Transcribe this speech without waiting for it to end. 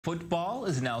Football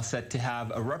is now set to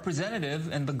have a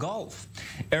representative in the Gulf.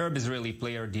 Arab-Israeli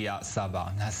player Dia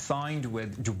Saba has signed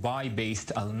with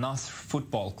Dubai-based Al Nasr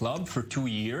Football Club for 2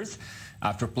 years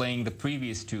after playing the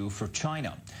previous 2 for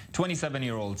China.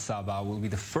 27-year-old Saba will be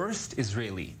the first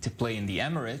Israeli to play in the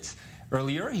Emirates.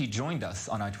 Earlier, he joined us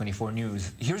on I-24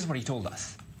 News. Here's what he told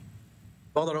us.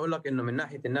 The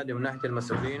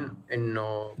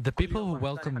people who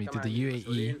welcomed me to the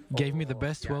UAE gave me the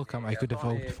best welcome I could have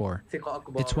hoped for.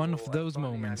 It's one of those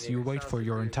moments you wait for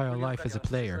your entire life as a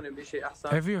player.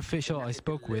 Every official I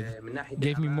spoke with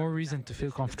gave me more reason to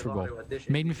feel comfortable,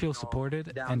 made me feel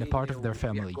supported and a part of their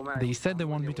family. They said they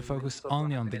want me to focus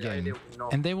only on the game,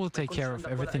 and they will take care of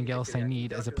everything else I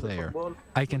need as a player.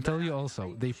 I can tell you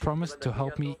also, they promised to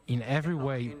help me in every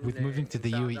way with moving to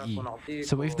the UAE.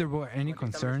 So if there were any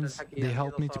concerns, they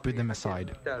helped me to put them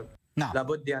aside. Now,